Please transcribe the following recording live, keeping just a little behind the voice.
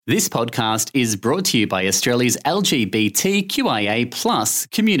This podcast is brought to you by Australia's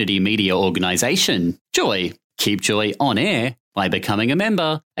LGBTQIA+ community media organisation, Joy. Keep Joy on air by becoming a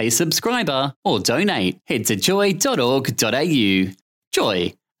member, a subscriber, or donate. Head to joy.org.au.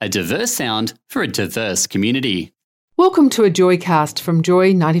 Joy, a diverse sound for a diverse community. Welcome to a Joycast from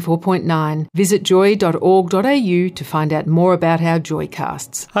Joy 94.9. Visit joy.org.au to find out more about our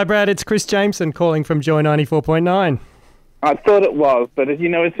Joycasts. Hi Brad, it's Chris Jameson calling from Joy 94.9. I thought it was, but as you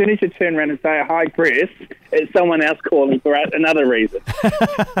know, as soon as you turn around and say, "Hi, Chris," it's someone else calling for another reason.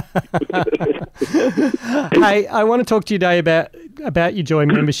 Hey, I want to talk to you today about your Joy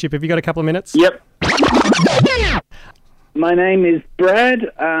membership. Have you got a couple of minutes? Yep. My name is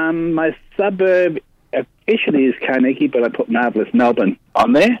Brad. My suburb officially is Carnegie, but I put marvellous Melbourne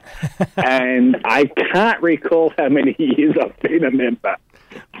on there. And I can't recall how many years I've been a member.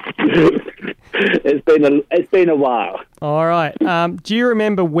 It's been a while. All right. Do you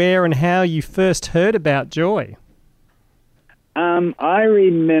remember where and how you first heard about Joy? I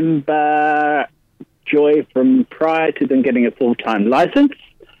remember Joy from prior to them getting a full-time licence.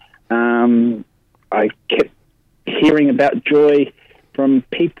 I kept hearing about Joy from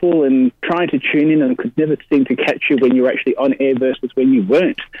people and trying to tune in and could never seem to catch you when you were actually on air versus when you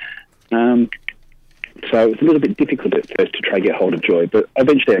weren't. So it was a little bit difficult at first to try to get hold of Joy, but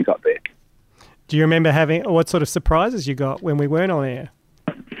eventually I got there. Do you remember what sort of surprises you got when we weren't on air?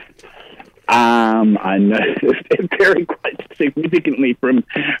 I know it varied quite significantly from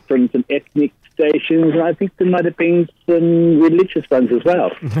some ethnic stations, and I think there might have been some religious ones as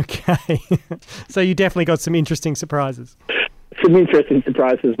well. Okay. So you definitely got some interesting surprises. Some interesting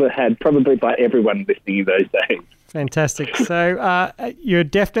surprises were had probably by everyone listening in those days. Fantastic. So you're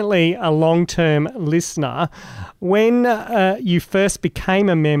definitely a long-term listener. When you first became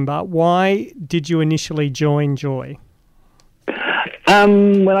a member, why did you initially join Joy?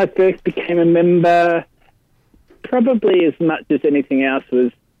 When I first became a member, probably as much as anything else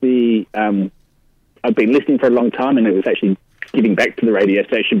was I've been listening for a long time, and it was actually giving back to the radio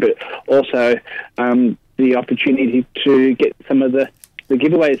station, but also the opportunity to get some of the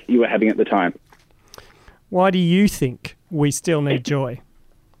giveaways that you were having at the time. Why do you think we still need Joy?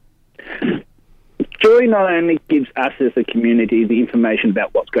 Joy not only gives us as a community the information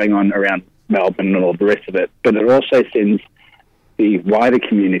about what's going on around Melbourne and all the rest of it, but it also sends the wider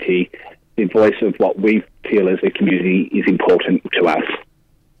community the voice of what we feel as a community is important to us.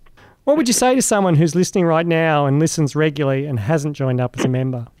 What would you say to someone who's listening right now and listens regularly and hasn't joined up as a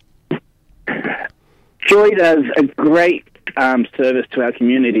member? Joy does a great service to our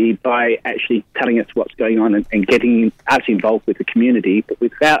community by actually telling us what's going on and getting us involved with the community. But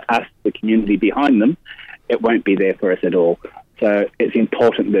without us, the community behind them, it won't be there for us at all. So it's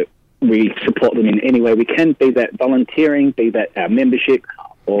important that we support them in any way we can, be that volunteering, be that our membership,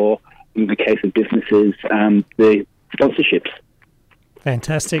 or in the case of businesses, the sponsorships.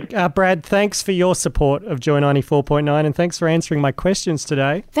 Fantastic. Brad, thanks for your support of Joy 94.9 and thanks for answering my questions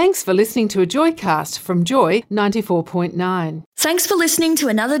today. Thanks for listening to a Joycast from Joy 94.9. Thanks for listening to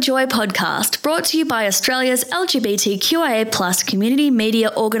another Joy podcast brought to you by Australia's LGBTQIA+ community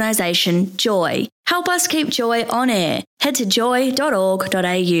media organisation, Joy. Help us keep Joy on air. Head to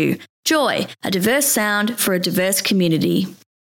joy.org.au. Joy, a diverse sound for a diverse community.